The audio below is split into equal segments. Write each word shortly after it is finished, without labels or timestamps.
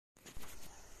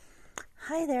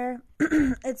Hi there.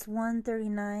 It's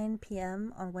 1:39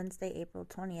 p.m. on Wednesday, April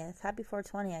 20th. Happy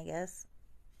 420, I guess.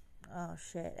 Oh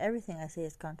shit. Everything I say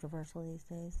is controversial these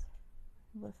days.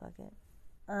 But fuck it.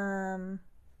 Um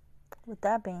with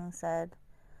that being said,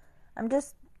 I'm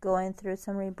just going through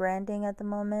some rebranding at the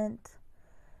moment,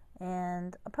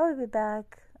 and I'll probably be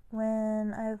back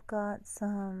when I've got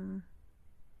some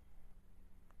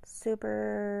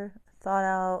super thought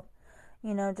out,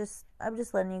 just I'm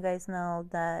just letting you guys know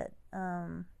that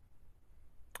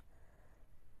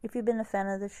if you've been a fan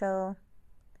of the show,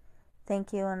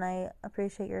 thank you, and I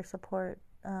appreciate your support.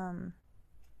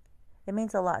 It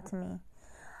means a lot to me.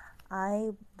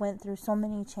 I went through so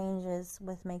many changes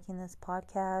with making this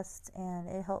podcast, and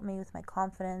it helped me with my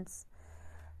confidence.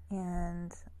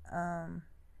 And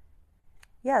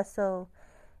yeah, so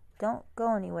don't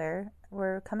go anywhere.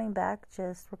 We're coming back,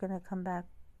 we're going to come back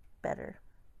better.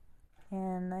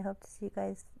 And I hope to see you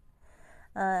guys,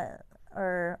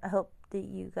 or I hope that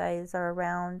you guys are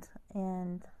around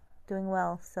and doing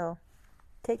well. So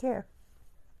take care.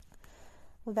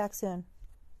 We'll be back soon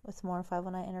with more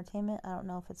 519 Entertainment. I don't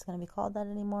know if it's going to be called that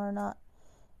anymore or not,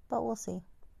 but we'll see.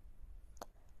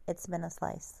 It's been a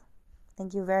slice.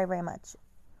 Thank you very, very much.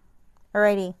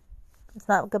 Alrighty. It's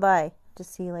not goodbye.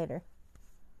 Just see you later.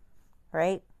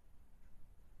 Alright?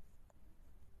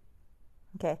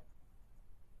 Okay.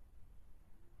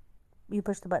 You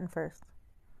push the button first.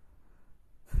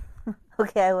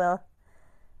 Okay, I will.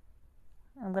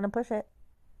 I'm going to push it.